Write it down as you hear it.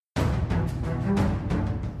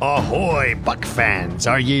Ahoy, Buck fans!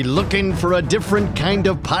 Are ye looking for a different kind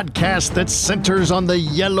of podcast that centers on the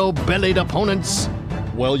yellow-bellied opponents?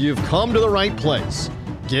 Well, you've come to the right place.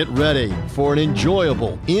 Get ready for an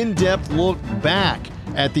enjoyable, in-depth look back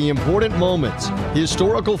at the important moments,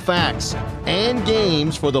 historical facts, and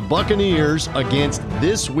games for the Buccaneers against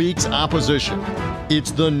this week's opposition. It's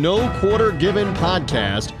the No Quarter Given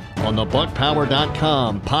podcast on the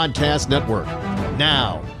BuckPower.com podcast network.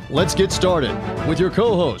 Now, let's get started with your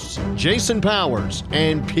co-hosts, Jason Powers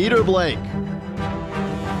and Peter Blake.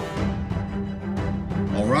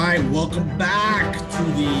 All right, welcome back to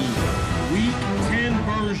the Week 10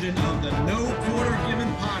 version of the No Quarter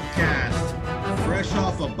Given podcast. Fresh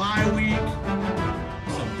off a bye week,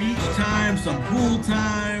 some beach time, some pool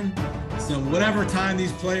time, some whatever time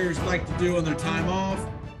these players like to do on their time off.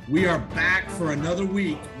 We are back for another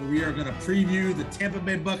week where we are going to preview the Tampa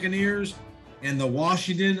Bay Buccaneers and the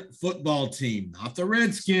Washington football team. Not the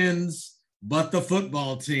Redskins, but the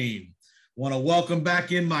football team. Want to welcome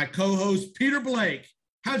back in my co-host, Peter Blake.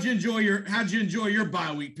 How'd you enjoy your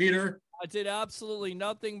bye week, Peter? I did absolutely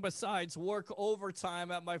nothing besides work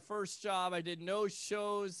overtime at my first job. I did no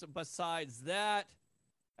shows besides that.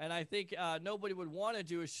 And I think nobody would want to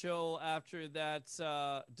do a show after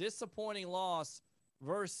that disappointing loss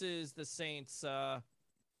versus the Saints a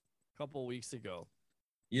couple weeks ago.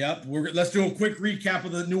 Yep, let's do a quick recap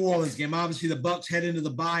of the New Orleans game. Obviously, the Bucs head into the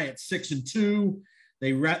bye at 6-2.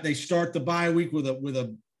 They start the bye week with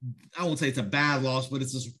a I won't say it's a bad loss, but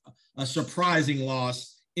it's a surprising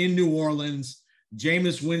loss in New Orleans.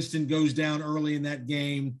 Jameis Winston goes down early in that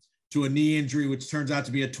game to a knee injury, which turns out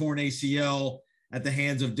to be a torn ACL at the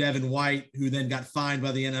hands of Devin White, who then got fined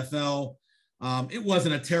by the NFL. It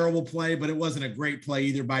wasn't a terrible play, but it wasn't a great play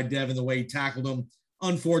either by Devin, the way he tackled him.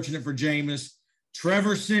 Unfortunate for Jameis.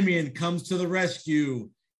 Trevor Siemian comes to the rescue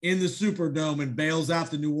in the Superdome and bails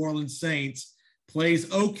out the New Orleans Saints.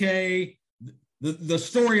 Plays okay. The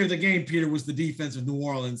story of the game, Peter, was the defense of New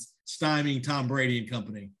Orleans stymieing Tom Brady and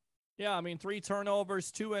company. Yeah, I mean, 3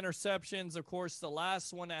 turnovers, 2 interceptions. Of course, the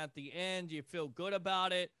last one at the end, you feel good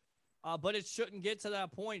about it. But it shouldn't get to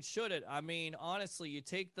that point, should it? I mean, honestly, you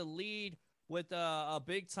take the lead with a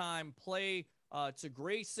big-time play to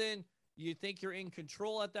Grayson. You think you're in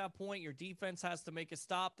control at that point. Your defense has to make a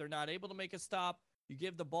stop. They're not able to make a stop. You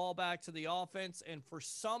give the ball back to the offense. And for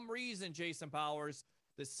some reason, Jason Powers,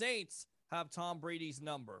 the Saints have Tom Brady's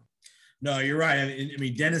number. No, you're right. I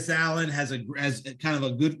mean, Dennis Allen has kind of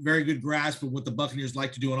a very good grasp of what the Buccaneers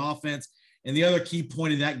like to do on offense. And the other key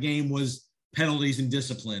point of that game was penalties and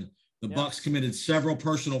discipline. The Bucs committed several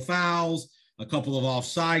personal fouls, a couple of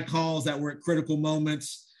offside calls that were at critical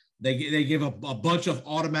moments. They gave a bunch of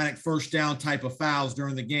automatic first down type of fouls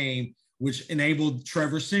during the game, which enabled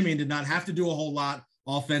Trevor Siemian to not have to do a whole lot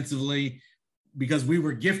offensively because we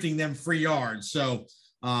were gifting them free yards. So,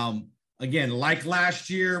 again, like last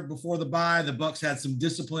year before the bye, the Bucs had some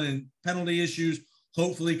discipline and penalty issues.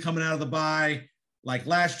 Hopefully coming out of the bye, like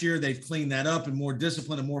last year, they've cleaned that up and more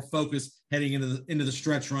discipline and more focus heading into the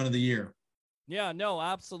stretch run of the year. Yeah, no,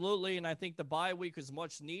 absolutely. And I think the bye week is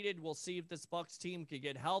much needed. We'll see if this Bucs team could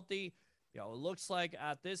get healthy. You know, it looks like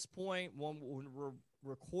at this point, when we're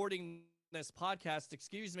recording this podcast,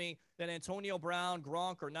 that Antonio Brown,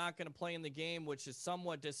 Gronk are not going to play in the game, which is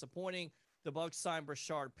somewhat disappointing. The Bucs signed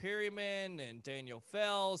Brashard Perryman and Daniel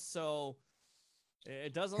Fells, so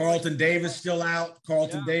it doesn't. Carlton Davis still out.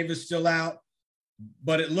 Davis still out.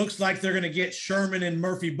 But it looks like they're going to get Sherman and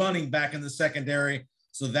Murphy Bunting back in the secondary.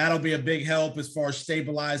 So that'll be a big help as far as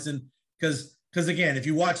stabilizing. Because again, if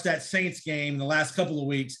you watch that Saints game in the last couple of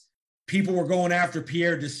weeks, people were going after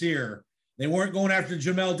Pierre Desir. They weren't going after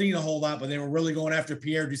Jamel Dean a whole lot, but they were really going after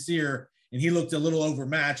Pierre Desir, and he looked a little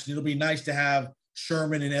overmatched. It'll be nice to have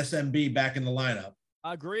Sherman and SMB back in the lineup.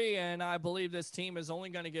 I agree, and I believe this team is only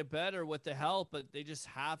going to get better with the help, but they just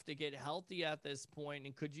have to get healthy at this point.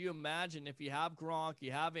 And could you imagine if you have Gronk,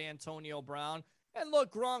 you have Antonio Brown, and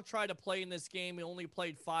look, Gronk tried to play in this game. He only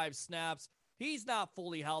played 5 snaps. He's not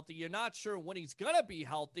fully healthy. You're not sure when he's going to be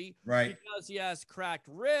healthy. Right. Because he has cracked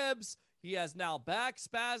ribs. He has now back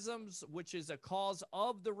spasms, which is a cause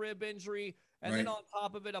of the rib injury. And then on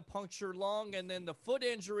top of it, a punctured lung and then the foot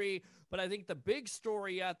injury. But I think the big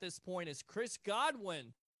story at this point is Chris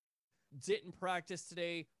Godwin didn't practice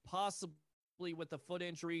today, possibly with the foot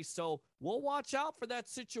injury. So we'll watch out for that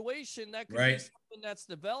situation. That could be something that's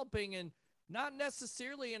developing and not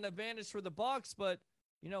necessarily an advantage for the Bucs, but,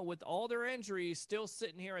 you know, with all their injuries, still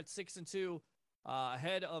sitting here at 6-2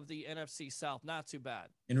 ahead of the NFC South. Not too bad.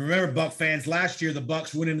 And remember, Buck fans, last year the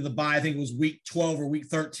Bucs went into the bye, I think it was week 12 or week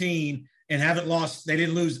 13, and haven't lost. They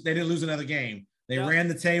didn't lose another game. They ran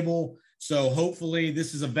the table. So hopefully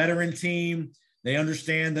this is a veteran team. They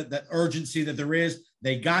understand that urgency that there is.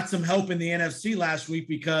 They got some help in the NFC last week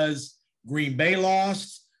because Green Bay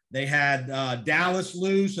lost. They had Dallas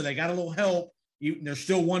lose, so they got a little help. They're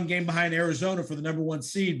still one game behind Arizona for the number 1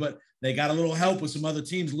 seed, but they got a little help with some other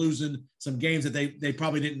teams losing some games that they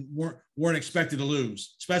probably weren't expected to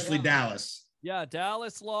lose, especially Dallas. Yeah,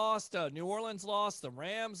 Dallas lost, New Orleans lost, the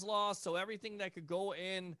Rams lost, so everything that could go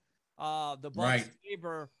in the Bucs'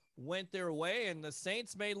 favor went their way, and the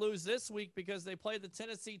Saints may lose this week because they play the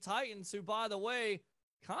Tennessee Titans, who, by the way,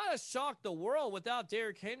 kind of shocked the world without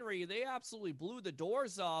Derrick Henry. They absolutely blew the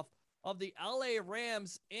doors off of the LA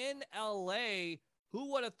Rams in LA.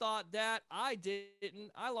 Who would have thought that? I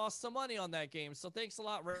didn't. I lost some money on that game. So thanks a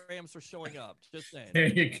lot, Rams, for showing up. Just saying. There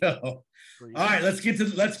you go. All right, let's get to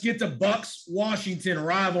Bucs Washington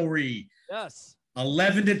rivalry. Yes.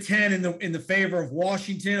 11-10 in the favor of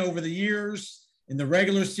Washington over the years. In the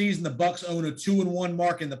regular season, the Bucs own a 2-1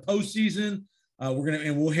 mark in the postseason.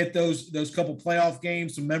 We'll hit those couple playoff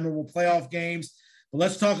games, some memorable playoff games. But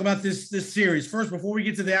let's talk about this series first. Before we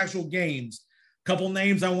get to the actual games, a couple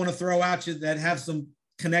names I want to throw out you that have some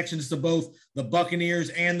connections to both the Buccaneers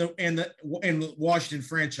and the Washington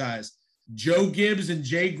franchise. Joe Gibbs and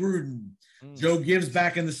Jay Gruden. Joe Gibbs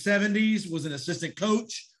back in the 70s was an assistant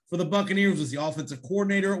coach for the Buccaneers, was the offensive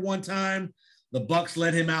coordinator at one time. The Bucs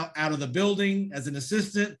let him out of the building as an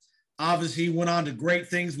assistant. Obviously, he went on to great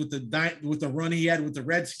things with the run he had with the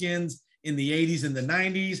Redskins in the 80s and the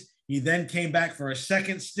 90s. He then came back for a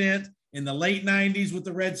second stint in the late 90s with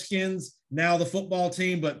the Redskins, now the football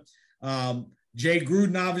team. But Jay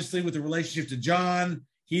Gruden, obviously, with the relationship to John,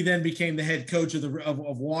 he then became the head coach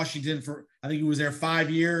of Washington for, I think he was there 5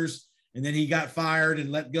 years, and then he got fired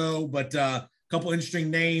and let go. But a couple interesting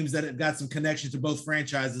names that have got some connections to both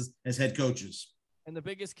franchises as head coaches. And the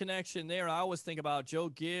biggest connection there, I always think about Joe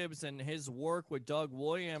Gibbs and his work with Doug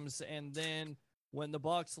Williams. And then when the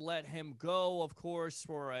Bucs let him go, of course,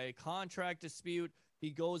 for a contract dispute,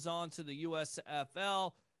 he goes on to the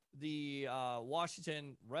USFL. The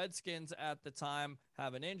Washington Redskins at the time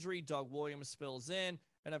have an injury. Doug Williams fills in.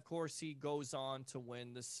 And, of course, he goes on to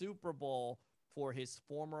win the Super Bowl for his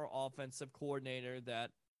former offensive coordinator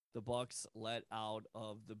that the Bucs let out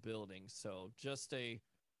of the building. So just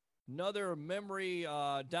another memory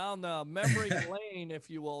down the memory lane, if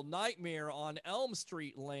you will, nightmare on Elm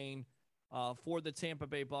Street Lane for the Tampa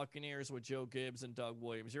Bay Buccaneers with Joe Gibbs and Doug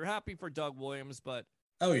Williams. You're happy for Doug Williams, but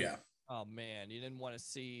oh man, you didn't want to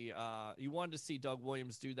see you wanted to see Doug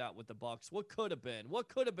Williams do that with the Bucs. What could have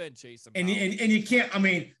been, Jason? And you can't, I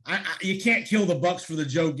mean, you can't kill the Bucs for the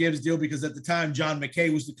Joe Gibbs deal, because at the time John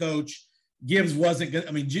McKay was the coach. Gibbs wasn't good.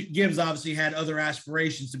 I mean, Gibbs obviously had other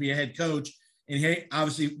aspirations to be a head coach. And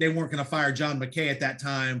obviously, they weren't going to fire John McKay at that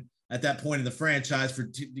time, at that point in the franchise,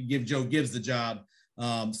 to give Joe Gibbs the job.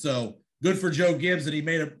 So good for Joe Gibbs that he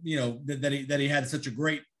made that he had such a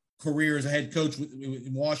great career as a head coach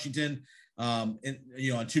in Washington, on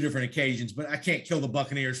 2 different occasions. But I can't kill the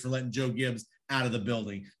Buccaneers for letting Joe Gibbs out of the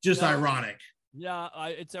building. Just ironic. Yeah,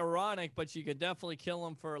 it's ironic, but you could definitely kill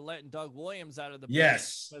him for letting Doug Williams out of the building.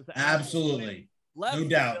 Yes, absolutely, no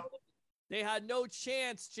doubt. They had no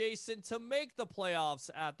chance, Jason, to make the playoffs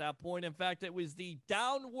at that point. In fact, it was the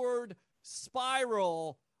downward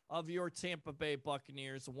spiral of your Tampa Bay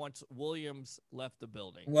Buccaneers once Williams left the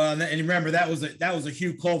building. Well, and remember, that was a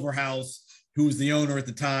Hugh Culverhouse, who was the owner at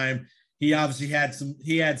the time. He obviously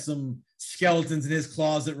had some skeletons in his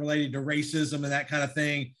closet related to racism and that kind of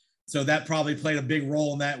thing. So that probably played a big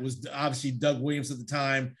role in that. Was obviously Doug Williams at the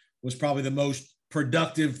time was probably the most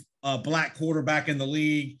productive black quarterback in the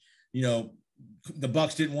league. The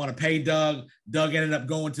Bucs didn't want to pay Doug. Doug ended up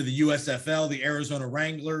going to the USFL, the Arizona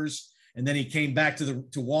Wranglers, and then he came back to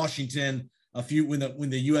Washington when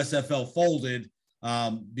the USFL folded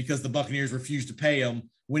because the Buccaneers refused to pay him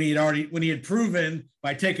when he had proven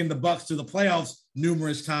by taking the Bucs to the playoffs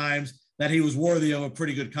numerous times that he was worthy of a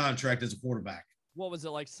pretty good contract as a quarterback. What was it,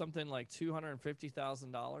 like something like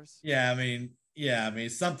 $250,000? Yeah, I mean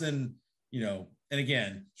something, and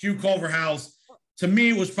again, Hugh Culverhouse. To me,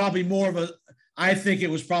 it was probably more of a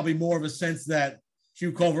sense that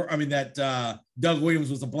Doug Williams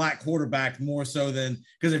was a black quarterback more so than,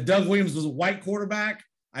 because if Doug Williams was a white quarterback,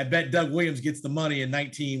 I bet Doug Williams gets the money in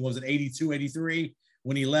 82, 83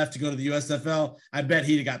 when he left to go to the USFL. I bet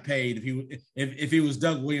he'd have got paid if he was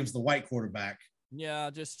Doug Williams, the white quarterback. Yeah,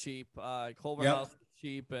 just cheap. Culverhouse was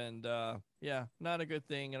cheap, and not a good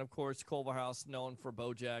thing. And of course, Culverhouse known for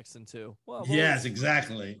Bo Jackson too. Well, yes,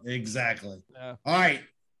 exactly. Yeah. All right,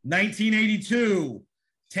 1982,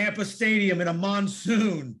 Tampa Stadium in a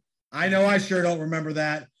monsoon. I know I sure don't remember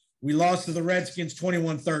that. We lost to the Redskins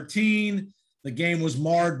 21-13. The game was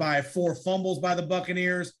marred by 4 fumbles by the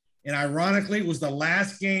Buccaneers. And ironically, it was the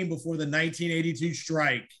last game before the 1982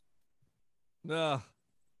 strike.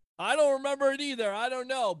 I don't remember it either. I don't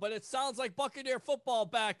know, but it sounds like Buccaneer football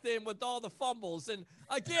back then with all the fumbles. And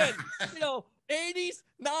again, 80s,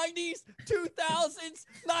 90s, 2000s,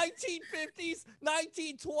 1950s,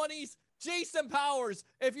 1920s. Jason Powers,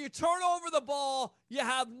 if you turn over the ball, you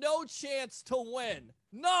have no chance to win.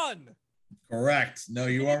 None. Correct. No,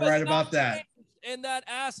 you are right about that. In that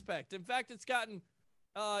aspect. In fact, it's gotten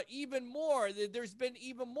even more. There's been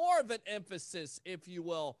even more of an emphasis, if you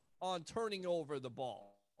will, on turning over the ball.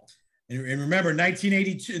 And remember,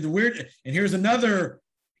 1982, and here's another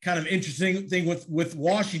kind of interesting thing with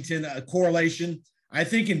Washington, a correlation. I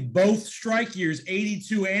think in both strike years,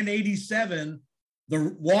 82 and 87,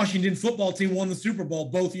 the Washington football team won the Super Bowl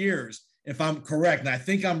both years, if I'm correct. And I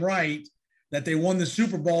think I'm right that they won the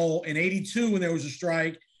Super Bowl in 82 when there was a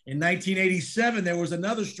strike. In 1987, there was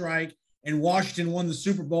another strike, and Washington won the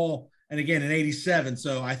Super Bowl, and again in 87.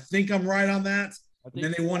 So I think I'm right on that. And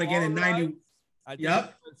then they won again in 90. I think it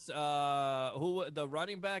was, who the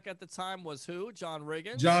running back at the time was who? John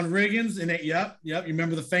Riggins. John Riggins, and yep. You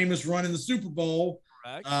remember the famous run in the Super Bowl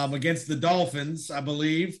against the Dolphins, I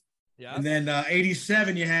believe. Yeah. And then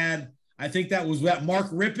 87, you had, I think that was Mark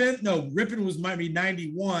Rippon. No, Rippon might be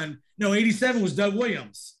 91. No, 87 was Doug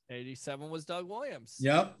Williams. 87 was Doug Williams.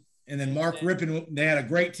 Yep. And then Mark Rippon, they had a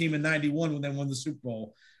great team in 91 when they won the Super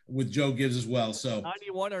Bowl with Joe Gibbs as well. So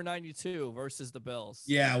 91 or 92 versus the Bills.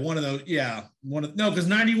 Yeah, one of those. Yeah, because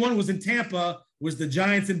 91 was in Tampa, was the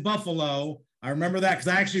Giants in Buffalo. I remember that because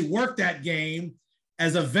I actually worked that game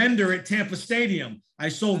as a vendor at Tampa Stadium. I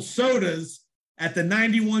sold sodas at the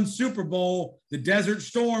 91 Super Bowl, the Desert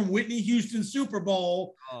Storm, Whitney Houston Super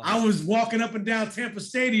Bowl. Oh. I was walking up and down Tampa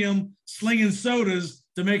Stadium slinging sodas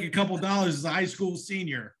to make a couple dollars as a high school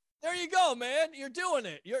senior. There you go, man. You're doing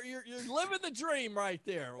it. You're living the dream right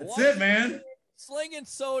there. That's it, man. Slinging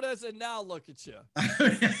sodas, and now look at you.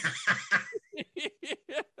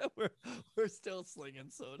 we're still slinging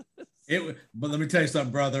sodas. But let me tell you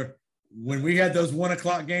something, brother. When we had those 1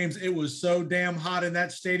 o'clock games, it was so damn hot in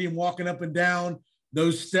that stadium, walking up and down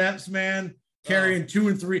those steps, man, carrying 2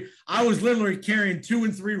 and 3. I was literally carrying 2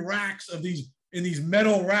 and 3 racks of these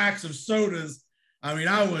metal racks of sodas. I mean,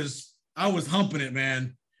 I was humping it,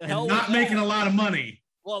 man. And not making a lot of money.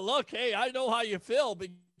 Well, look, hey, I know how you feel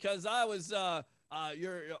because I was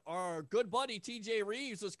our good buddy TJ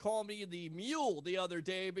Reeves was calling me the mule the other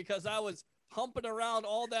day because I was humping around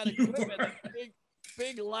all that equipment,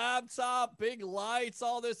 big laptop, big lights,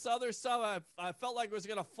 all this other stuff. I felt like it was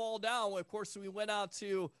gonna fall down. Of course, we went out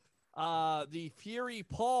to the Fury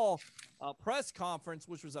Paul press conference,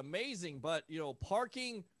 which was amazing, but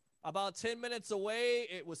parking about 10 minutes away,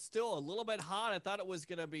 it was still a little bit hot. I thought it was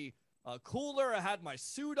going to be cooler. I had my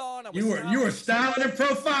suit on. You were styling and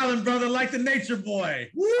profiling, brother, like the nature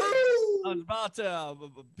boy. Woo! I was about to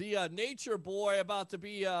be a nature boy, about to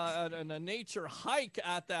be a nature hike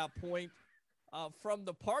at that point from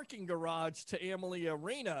the parking garage to Amalie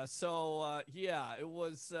Arena. So, it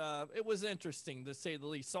was interesting, to say the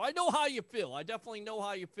least. So I know how you feel. I definitely know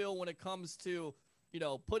how you feel when it comes to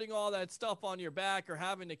putting all that stuff on your back or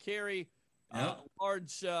having to carry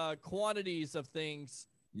large quantities of things.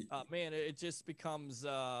 Man, it just becomes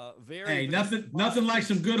very. Hey, nothing like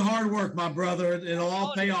some good hard work, my brother. It'll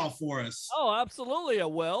all pay off for us. Oh, absolutely, it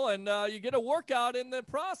will. And you get a workout in the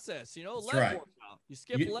process. Leg workout. You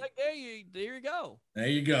skip a leg day, there you go. There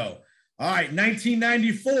you go. All right,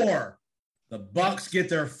 1994. The Bucks get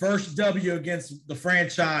their first W against the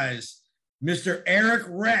franchise. Mr. Eric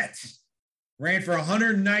Rett ran for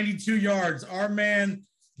 192 yards. Our man,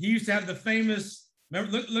 he used to have the famous,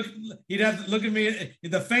 remember, look, he'd have to look at me,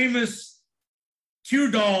 the famous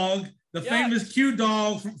Q-Dog, famous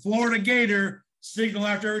Q-Dog from Florida Gator signal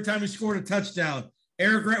after every time he scored a touchdown.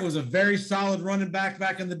 Eric Rett was a very solid running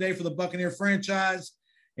back in the day for the Buccaneer franchise,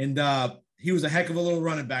 and he was a heck of a little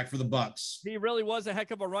running back for the Bucks. He really was a heck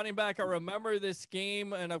of a running back. I remember this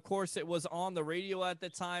game, and of course it was on the radio at the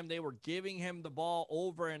time. They were giving him the ball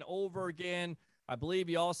over and over again. I believe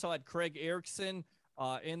he also had Craig Erickson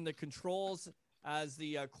in the controls as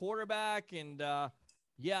the quarterback. And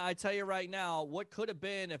I tell you right now, what could have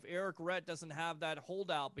been if Eric Rett doesn't have that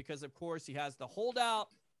holdout, because of course he has the holdout.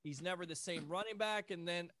 He's never the same running back. And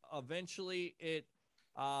then eventually it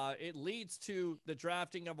leads to the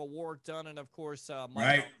drafting of a Warrick Dunn and, of course, Mike.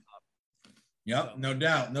 Right. Yep, so, no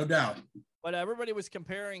doubt. But everybody was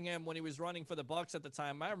comparing him when he was running for the Bucks at the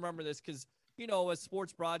time. I remember this because as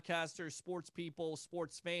sports broadcasters, sports people,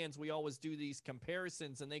 sports fans, we always do these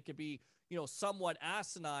comparisons, and they could be, somewhat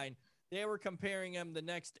asinine. They were comparing him the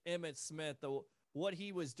next Emmitt Smith, what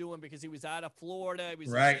he was doing because he was out of Florida. He was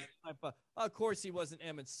right. Of course, he wasn't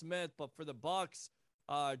Emmitt Smith, but for the Bucs,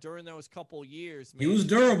 during those couple years, man, he was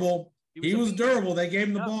durable. He was durable. They gave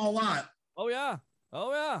him the ball a lot. Oh yeah.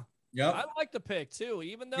 Yep. I like the pick too,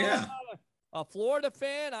 even though I'm not a Florida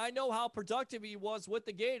fan. I know how productive he was with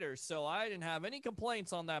the Gators, so I didn't have any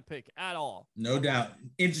complaints on that pick at all. No doubt.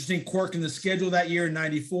 Interesting quirk in the schedule that year in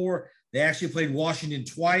 '94. They actually played Washington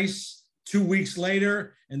twice 2 weeks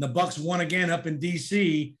later, and the Bucs won again up in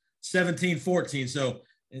D.C. 17-14. So,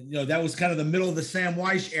 that was kind of the middle of the Sam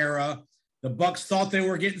Wyche era. The Bucs thought they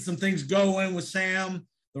were getting some things going with Sam.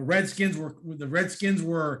 The Redskins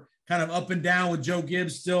were kind of up and down with Joe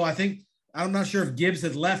Gibbs still. I'm not sure if Gibbs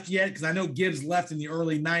had left yet, because I know Gibbs left in the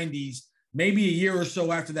early 90s, maybe a year or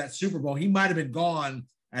so after that Super Bowl. He might have been gone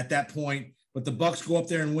at that point, but the Bucs go up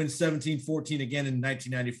there and win 17-14 again in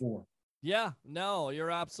 1994. Yeah, no,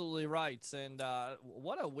 you're absolutely right. And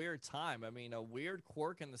what a weird time. I mean, a weird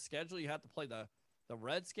quirk in the schedule. You have to play the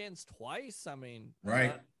Redskins twice. I mean,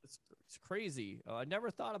 right. It's crazy. I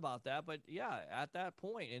never thought about that, but yeah, at that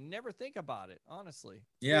point, and never think about it, honestly.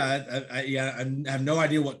 Yeah, I have no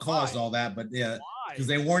idea what caused all that, but yeah, because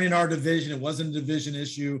they weren't in our division. It wasn't a division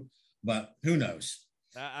issue, but who knows?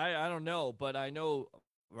 I don't know, but I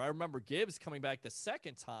remember Gibbs coming back the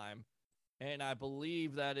second time, and I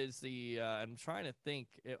believe that is I'm trying to think,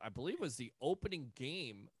 I believe it was the opening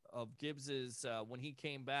game of Gibbs's when he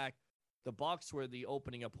came back. The Bucs were the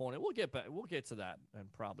opening opponent. We'll get to that in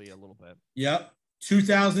probably a little bit. Yep.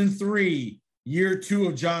 2003, year 2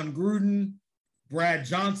 of John Gruden. Brad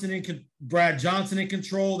Johnson in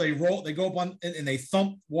control. They go up and they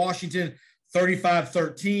thump Washington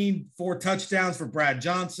 35-13. 4 touchdowns for Brad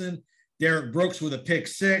Johnson. Derek Brooks with a pick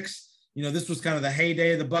 6. This was kind of the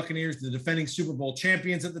heyday of the Buccaneers, the defending Super Bowl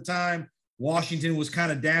champions at the time. Washington was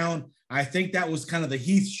kind of down. I think that was kind of the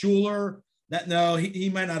Heath Schuler.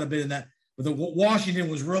 He might not have been in that, but the Washington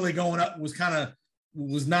was really going up,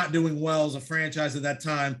 was not doing well as a franchise at that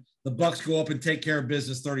time. The Bucs go up and take care of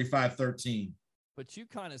business 35-13. But you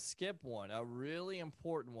kind of skip one, a really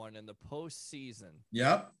important one in the postseason.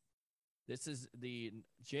 Yep. This is the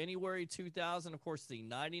January 2000, of course, the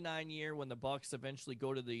 99 year when the Bucs eventually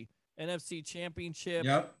go to the NFC Championship.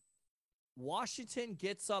 Yep. Washington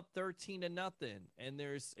gets up 13-0,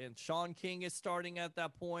 and Sean King is starting at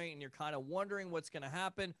that point, and you're kind of wondering what's going to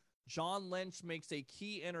happen. John Lynch makes a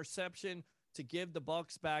key interception to give the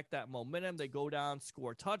Bucs back that momentum. They go down,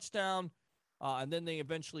 score a touchdown, and then they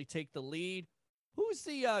eventually take the lead. Who's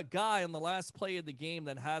the guy on the last play of the game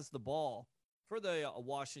that has the ball for the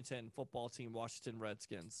Washington football team, Washington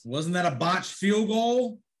Redskins? Wasn't that a botched field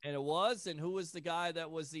goal? And it was. And who was the guy that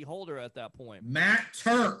was the holder at that point? Matt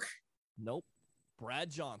Turk. Nope.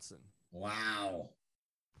 Brad Johnson. Wow.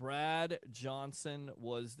 Brad Johnson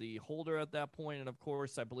was the holder at that point. And, of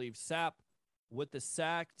course, I believe Sapp with the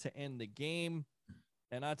sack to end the game.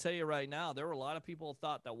 And I tell you right now, there were a lot of people who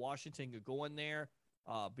thought that Washington could go in there,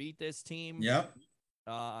 beat this team. Yep.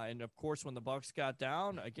 And, of course, when the Bucs got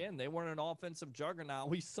down, again, they weren't an offensive juggernaut.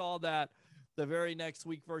 We saw that the very next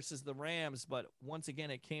week versus the Rams. But, once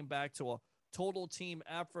again, it came back to a total team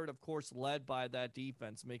effort, of course, led by that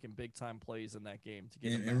defense, making big-time plays in that game.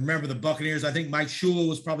 And remember, the Buccaneers, I think Mike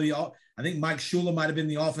Shula might have been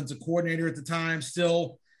the offensive coordinator at the time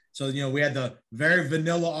still. So, we had the very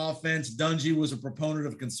vanilla offense. Dungy was a proponent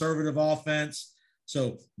of conservative offense.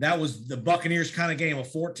 So that was the Buccaneers kind of game, a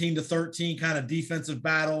 14-13 kind of defensive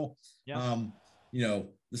battle. Yep.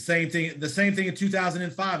 The same thing in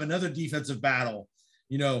 2005, another defensive battle.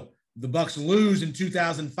 The Bucs lose in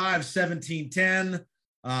 2005, 17-10.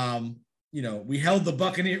 We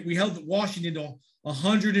held Washington to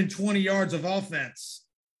 120 yards of offense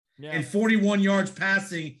and 41 yards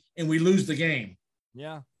passing, and we lose the game.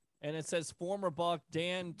 Yeah. And it says former Buck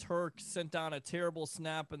Dan Turk sent down a terrible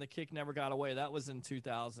snap and the kick never got away. That was in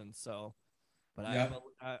 2000. So, but I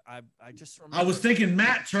just remember. I was thinking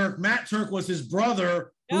Matt Turk. Matt Turk was his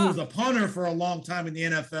brother, who was a punter for a long time in the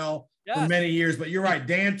NFL for many years. But you're right,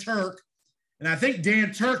 Dan Turk. And I think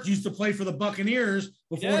Dan Turk used to play for the Buccaneers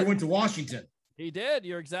before he went to Washington. He did.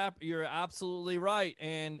 You're absolutely right.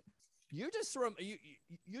 And you just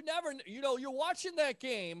you never, you're watching that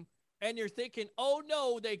game. And you're thinking, oh,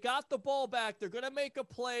 no, they got the ball back. They're going to make a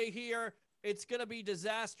play here. It's going to be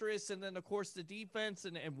disastrous. And then, of course, the defense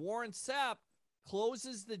and Warren Sapp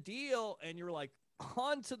closes the deal. And you're like,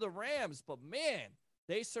 on to the Rams. But, man,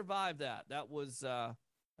 they survived that. That was a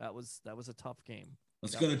tough game.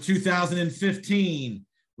 Let's go to 2015.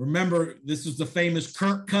 Remember, this is the famous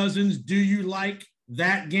Kirk Cousins. Do you like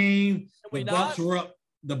that game? The Bucks were up.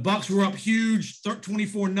 The Bucks were up huge,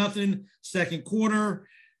 24-0 second quarter.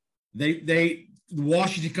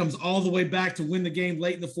 Washington comes all the way back to win the game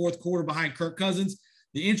late in the fourth quarter behind Kirk Cousins.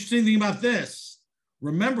 The interesting thing about this,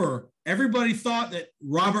 remember, everybody thought that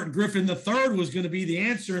Robert Griffin III was going to be the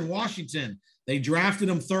answer in Washington. They drafted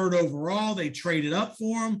him third overall. They traded up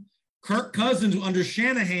for him. Kirk Cousins under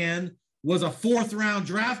Shanahan was a fourth-round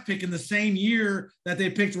draft pick in the same year that they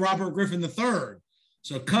picked Robert Griffin III.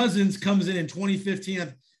 So Cousins comes in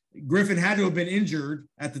 2015. Griffin had to have been injured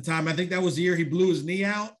at the time. I think that was the year he blew his knee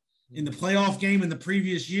out in the playoff game in the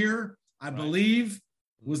previous year, I believe,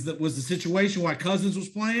 was the situation why Cousins was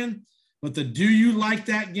playing. But the do you like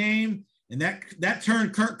that game? And that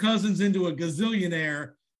turned Kirk Cousins into a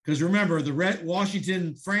gazillionaire because remember, the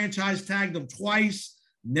Washington franchise tagged him twice,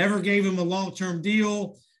 never gave him a long-term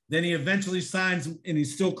deal. Then he eventually signs, and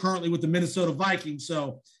he's still currently with the Minnesota Vikings.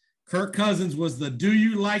 So Kirk Cousins was the do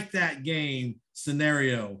you like that game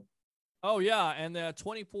scenario. Oh, yeah, and the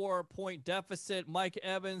 24-point deficit, Mike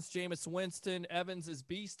Evans, Jameis Winston. Evans is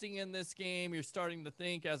beasting in this game. You're starting to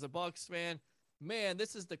think as a Bucs fan, man,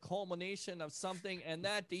 this is the culmination of something, and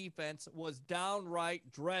that defense was downright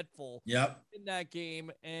dreadful in that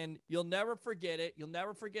game, and you'll never forget it. You'll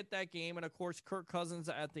never forget that game, and, of course, Kirk Cousins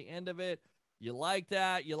at the end of it. You like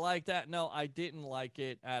that? You like that? No, I didn't like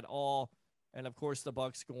it at all. And, of course, the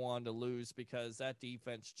Bucs go on to lose because that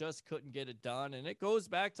defense just couldn't get it done. And it goes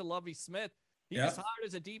back to Lovie Smith. He was hired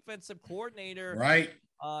as a defensive coordinator. Right.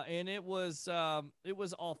 And it was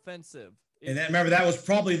offensive. Remember, that was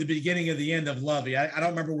probably the beginning of the end of Lovie. I don't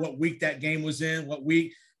remember what week that game was in, what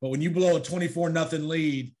week. But when you blow a 24-0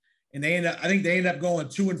 lead, and I think they ended up going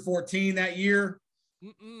 2-14 that year.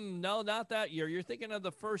 No, not that year. You're thinking of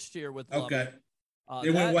the first year with Lovie. Okay. They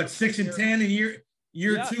went, 6-10 in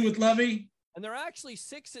year two with Lovie? And they're actually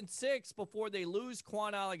 6-6 before they lose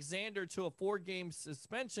Quan Alexander to a 4-game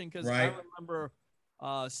suspension. Because I remember,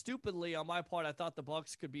 stupidly on my part, I thought the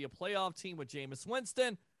Bucs could be a playoff team with Jameis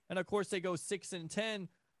Winston, and of course they go 6-10.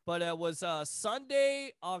 But it was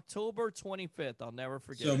Sunday, October 25th. I'll never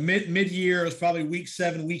forget. So mid-year, it was probably week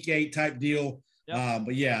 7, week 8 type deal.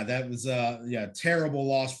 But yeah, that was terrible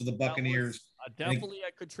loss for the Buccaneers. Definitely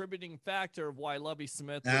a contributing factor of why Lovie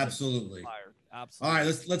Smith was Absolutely. fired. Absolutely. All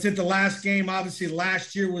right, let's hit the last game. Obviously,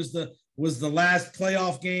 last year was the last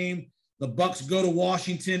playoff game. The Bucs go to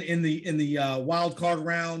Washington in the wild card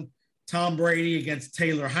round. Tom Brady against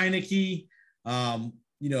Taylor Heineke.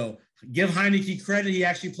 Give Heineke credit; he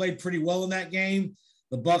actually played pretty well in that game.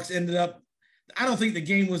 The Bucs ended up. I don't think the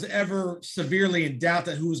game was ever severely in doubt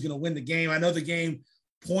that who was going to win the game. I know the game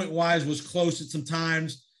point-wise was close at some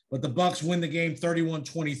times, but the Bucs win the game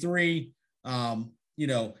 31-23.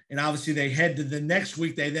 And obviously they head to the next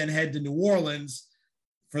week. They then head to New Orleans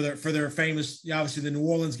for their famous, obviously the New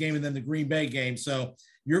Orleans game and then the Green Bay game. So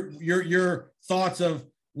your thoughts of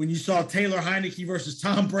when you saw Taylor Heineke versus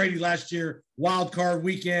Tom Brady last year, wild card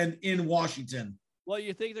weekend in Washington. Well,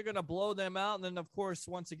 you think they're going to blow them out. And then, of course,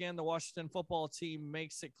 once again, the Washington football team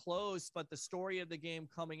makes it close. But the story of the game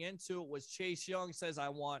coming into it was Chase Young says, I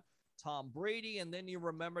want Tom Brady. And then you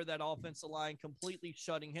remember that offensive line completely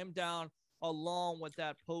shutting him down along with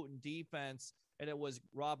that potent defense. And it was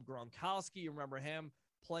Rob Gronkowski. You remember him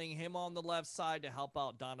playing him on the left side to help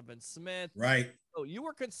out Donovan Smith. Right. So you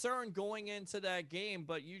were concerned going into that game,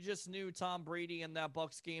 but you just knew Tom Brady and that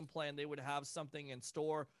Bucs game plan, they would have something in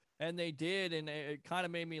store. And they did, and it kind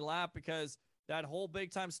of made me laugh because that whole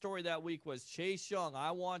big-time story that week was Chase Young.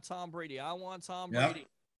 I want Tom Brady. I want Tom Brady.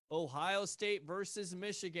 Ohio State versus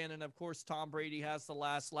Michigan, and, of course, Tom Brady has the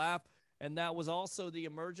last laugh. And that was also the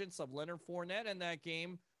emergence of Leonard Fournette in that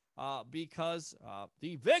game because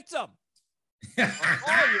the victim of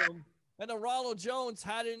volume and the Ronald Jones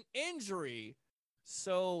had an injury.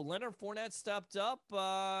 So Leonard Fournette stepped up.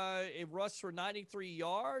 It rushed for 93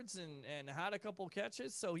 yards and had a couple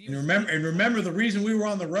catches. So remember the reason we were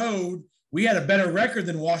on the road. We had a better record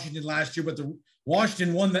than Washington last year, but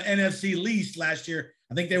Washington won the NFC least last year.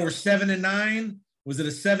 I think they were 7-9. Was it a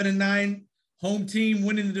 7-9 home team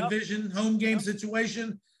winning the division home game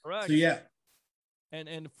situation? Correct. So yeah.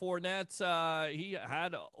 And Fournette, he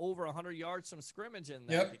had over 100 yards from scrimmage in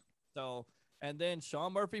that game. So. And then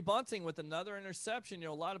Sean Murphy-Bunting with another interception.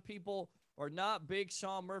 A lot of people are not big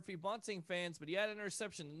Sean Murphy-Bunting fans, but he had an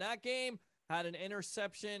interception in that game, had an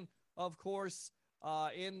interception, of course,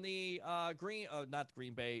 in the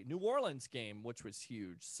New Orleans game, which was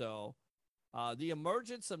huge. So The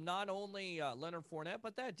emergence of not only Leonard Fournette,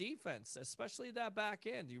 but that defense, especially that back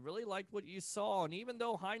end. You really liked what you saw. And even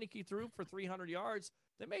though Heineke threw for 300 yards,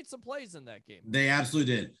 they made some plays in that game. They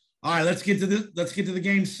absolutely did. All right, let's get to the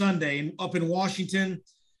game Sunday up in Washington.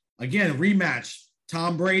 Again, rematch.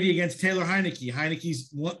 Tom Brady against Taylor Heineke.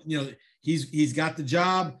 Heineke's, he's got the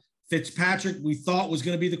job. Fitzpatrick, we thought was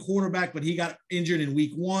going to be the quarterback, but he got injured in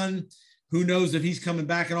week 1. Who knows if he's coming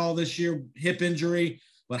back at all this year, hip injury.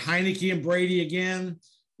 But Heineke and Brady again,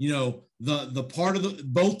 the part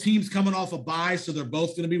of both teams coming off a bye, so they're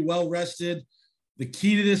both going to be well rested. The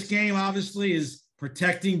key to this game, obviously, is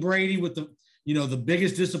protecting Brady with the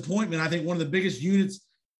biggest disappointment. I think one of the biggest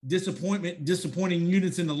disappointing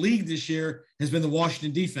units in the league this year has been the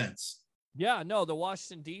Washington defense. Yeah, no, the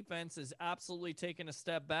Washington defense is absolutely taking a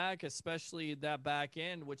step back, especially that back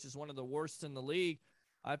end, which is one of the worst in the league.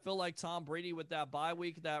 I feel like Tom Brady with that bye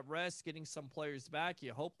week, that rest, getting some players back.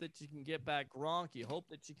 You hope that you can get back Gronk. You hope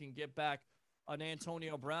that you can get back an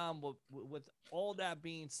Antonio Brown. With all that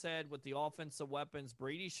being said, with the offensive weapons,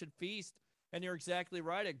 Brady should feast. And you're exactly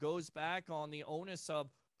right. It goes back on the onus of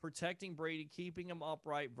protecting Brady, keeping him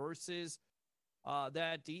upright versus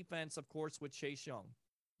that defense, of course, with Chase Young.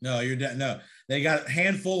 No, no. They got a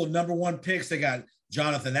handful of number 1 picks. They got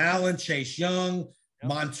Jonathan Allen, Chase Young,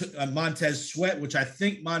 Montez Sweat, which I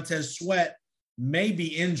think Montez Sweat may be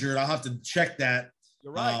injured. I'll have to check that.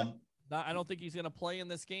 You're right. I don't think he's going to play in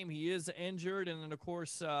this game. He is injured. And then, of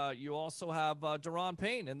course, you also have Daron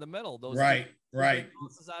Payne in the middle. Those right.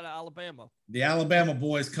 This is out of Alabama. The Alabama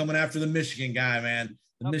boys coming after the Michigan guy, man.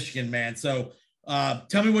 Michigan man. So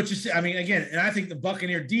tell me what you see. I mean, again, and I think the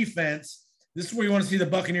Buccaneer defense, this is where you want to see the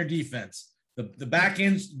Buccaneer defense. The back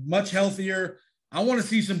end's much healthier. I want to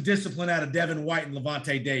see some discipline out of Devin White and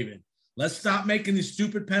Levante David. Let's stop making these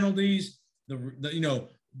stupid penalties.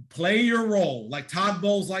 Play your role, like Todd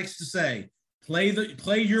Bowles likes to say. Play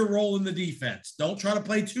your role in the defense. Don't try to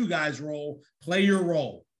play 2 guys' role. Play your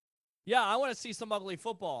role. Yeah, I want to see some ugly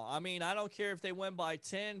football. I mean, I don't care if they win by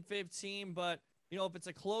 10, 15, but if it's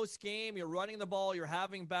a close game, you're running the ball, you're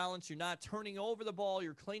having balance, you're not turning over the ball,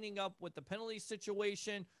 you're cleaning up with the penalty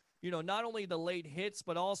situation. Not only the late hits,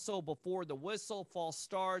 but also before the whistle, false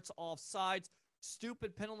starts, offsides,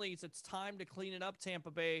 stupid penalties. It's time to clean it up,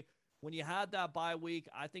 Tampa Bay. When you had that bye week,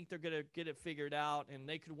 I think they're going to get it figured out, and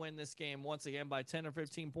they could win this game once again by 10 or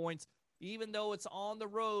 15 points. Even though it's on the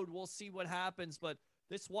road, we'll see what happens. But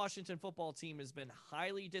this Washington football team has been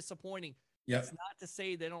highly disappointing. Yep. It's not to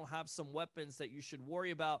say they don't have some weapons that you should worry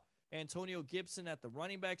about. Antonio Gibson at the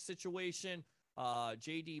running back situation,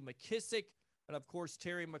 J.D. McKissick, and, of course,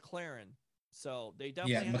 Terry McLaurin. So they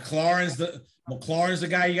definitely McLaurin's the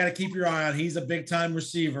guy you got to keep your eye on. He's a big-time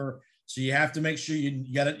receiver. So you have to make sure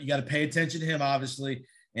you got to pay attention to him, obviously.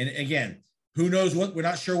 And again, who knows we're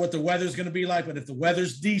not sure what the weather's going to be like, but if the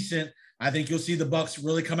weather's decent, I think you'll see the Bucs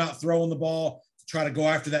really come out throwing the ball to try to go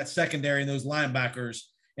after that secondary and those linebackers.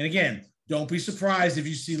 And again, don't be surprised if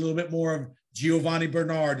you see a little bit more of Giovanni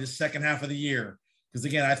Bernard this second half of the year. Because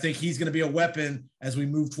again, I think he's going to be a weapon as we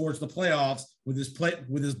move towards the playoffs with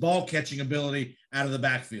his ball catching ability out of the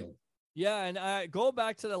backfield. Yeah, and go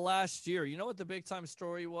back to the last year. You know what the big-time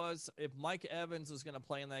story was? If Mike Evans was going to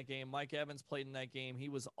play in that game, Mike Evans played in that game. He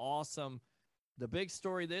was awesome. The big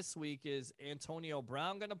story this week is Antonio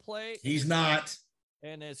Brown going to play? He's not.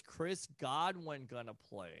 And is Chris Godwin going to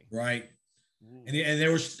play? Right.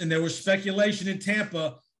 And there was speculation in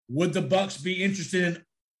Tampa. Would the Bucs be interested in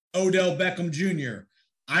Odell Beckham Jr.?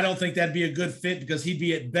 I don't think that'd be a good fit because he'd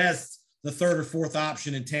be at best the 3rd or 4th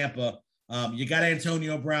option in Tampa. You got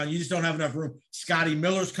Antonio Brown. You just don't have enough room. Scotty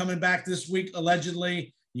Miller's coming back this week,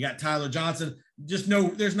 allegedly. You got Tyler Johnson. There's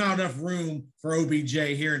not enough room for OBJ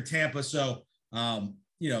here in Tampa. So, But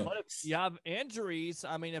if you have injuries,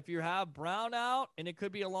 I mean, if you have Brown out and it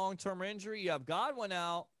could be a long-term injury, you have Godwin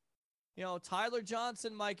out, Tyler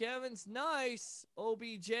Johnson, Mike Evans, nice,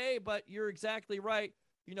 OBJ, but you're exactly right.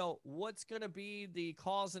 What's going to be the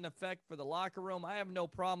cause and effect for the locker room? I have no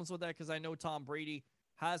problems with that because I know Tom Brady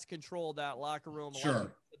has controlled that locker room.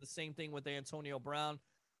 Sure. The same thing with Antonio Brown.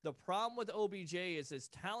 The problem with OBJ is as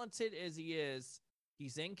talented as he is,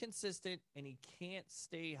 he's inconsistent and he can't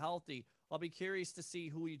stay healthy. I'll be curious to see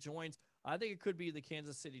who he joins. I think it could be the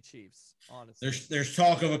Kansas City Chiefs, honestly. There's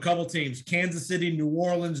talk of a couple teams, Kansas City, New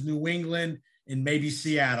Orleans, New England, and maybe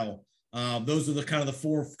Seattle. Those are the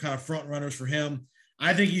 4 kind of front runners for him.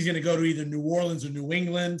 I think he's going to go to either New Orleans or New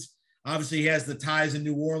England. Obviously, he has the ties in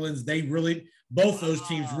New Orleans. Both those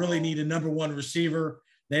teams really need a number 1 receiver.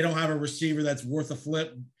 They don't have a receiver that's worth a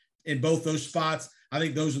flip in both those spots. I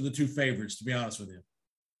think those are the 2 favorites, to be honest with you.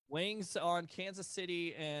 Wings on Kansas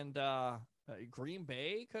City and Green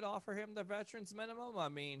Bay could offer him the veterans minimum. I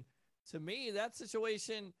mean, to me, that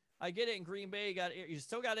situation, I get it in Green Bay. You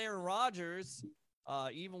still got Aaron Rodgers,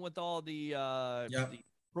 even with all the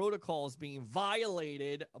protocols being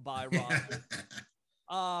violated by Rodgers.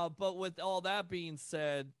 But with all that being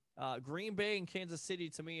said, Green Bay and Kansas City,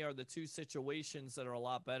 to me, are the two situations that are a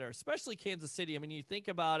lot better, especially Kansas City. I mean, you think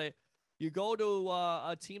about it, you go to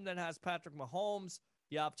a team that has Patrick Mahomes,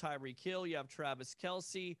 you have Tyreek Hill, you have Travis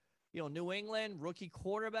Kelce, New England, rookie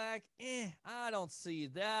quarterback. I don't see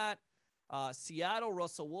that. Seattle,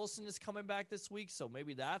 Russell Wilson is coming back this week, so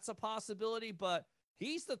maybe that's a possibility, but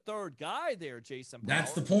he's the third guy there, Jason Powers.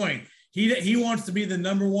 That's the point. He wants to be the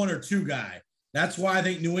number 1 or 2 guy. That's why I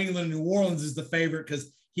think New England and New Orleans is the favorite,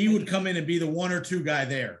 because he would come in and be the 1 or 2 guy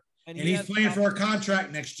there. And he's playing for a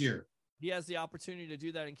contract next year. He has the opportunity to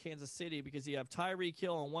do that in Kansas City because you have Tyreek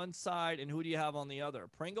Hill on one side, and who do you have on the other?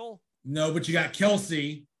 Pringle? No, but you got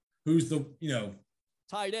Kelce, who's the,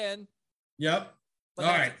 tight end. Yep. All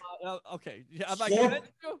right. Okay.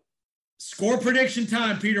 Score prediction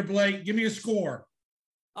time, Peter Blake. Give me a score.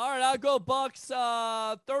 All right, I'll go Bucks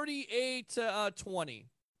 38-20.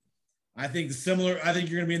 I think you're going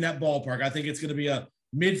to be in that ballpark. I think it's going to be a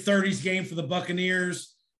mid-30s game for the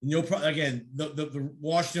Buccaneers. And you'll the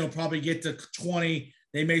Washington will probably get to 20.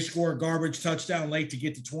 They may score a garbage touchdown late to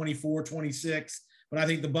get to 24, 26. But I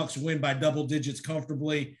think the Bucs win by double digits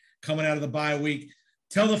comfortably coming out of the bye week.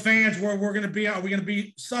 Tell the fans where we're going to be. Are we going to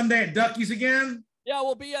be Sunday at Ducky's again? Yeah,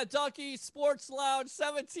 we'll be at Ducky's Sports Lounge,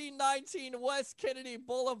 1719 West Kennedy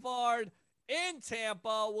Boulevard in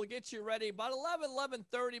Tampa. We'll get you ready about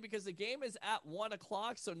 11:30 because the game is at 1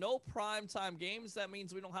 o'clock, so no primetime games. That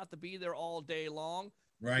means we don't have to be there all day long.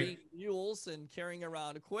 Right. Being mules and carrying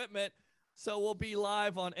around equipment. So we'll be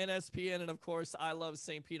live on NSPN and, of course, I Love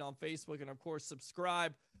St. Pete on Facebook. And, of course,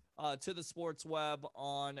 subscribe to the Sports Web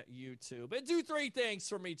on YouTube. And do 3 things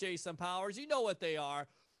for me, Jason Powers. You know what they are.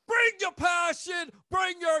 Bring your passion.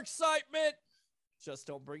 Bring your excitement. Just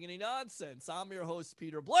don't bring any nonsense. I'm your host,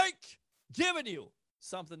 Peter Blake, giving you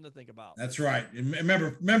something to think about. That's right. And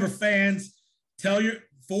remember, fans,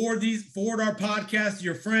 forward our podcast to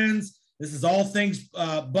your friends. This is all things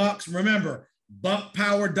Bucs. Remember,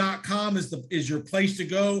 buckpower.com is your place to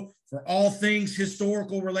go for all things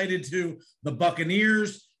historical related to the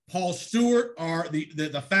Buccaneers. Paul Stewart,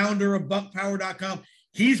 the founder of buckpower.com.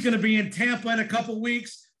 He's going to be in Tampa in a couple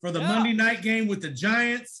weeks for the Monday night game with the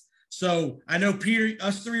Giants. So I know, Peter,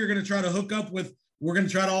 us 3 are going to try to we're going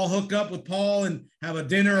to try to all hook up with Paul and have a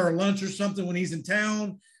dinner or lunch or something when he's in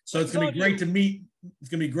town. So it's going to be great to meet. It's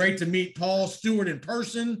going to be great to meet Paul Stewart in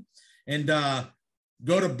person. And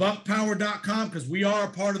go to buckpower.com because we are a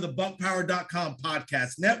part of the buckpower.com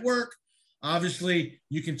podcast network. Obviously,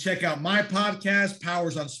 you can check out my podcast,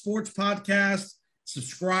 Powers on Sports Podcast.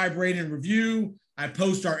 Subscribe, rate, and review. I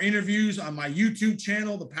post our interviews on my YouTube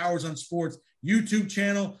channel, the Powers on Sports YouTube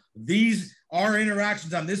channel. Our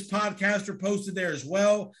interactions on this podcast are posted there as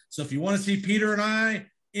well. So if you want to see Peter and I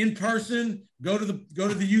in person, go to the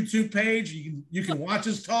YouTube page. You can watch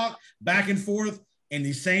us talk back and forth in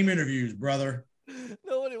these same interviews, brother.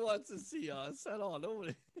 Nobody wants to see us at all.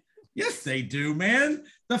 Nobody. Yes, they do, man.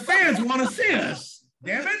 The fans want to see us.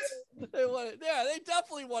 Damn it. They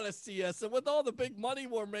definitely want to see us. And with all the big money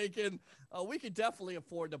we're making, we could definitely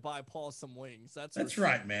afford to buy Paul some wings. That's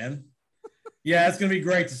right, man. Yeah, it's going to be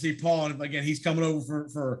great to see Paul. And again, he's coming over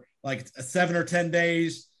for like 7 or 10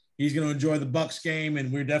 days. He's going to enjoy the Bucs game, and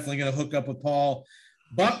we're definitely going to hook up with Paul.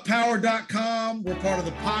 Buckpower.com. We're part of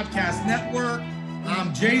the podcast network.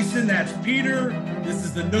 I'm Jason. That's Peter. This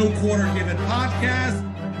is the No Quarter Given podcast.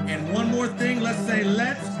 And one more thing, let's say,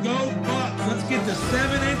 let's go Bucs. Let's get to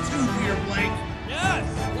 7-2, Peter Blake. Yes,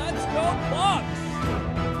 let's go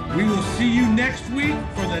Bucs. We will see you next week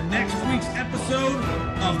for the next week's episode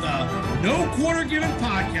of the No Quarter Given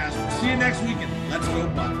podcast. We'll see you next week, and let's go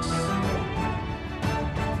Bucs.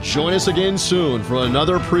 Join us again soon for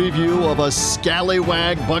another preview of a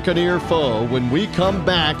scallywag Buccaneer foe when we come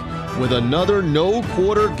back with another No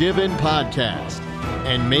Quarter Given podcast.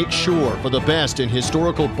 And make sure, for the best in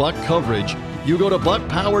historical Buck coverage, you go to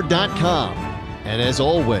buckpower.com. And as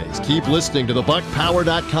always, keep listening to the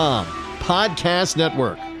buckpower.com podcast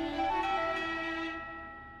network.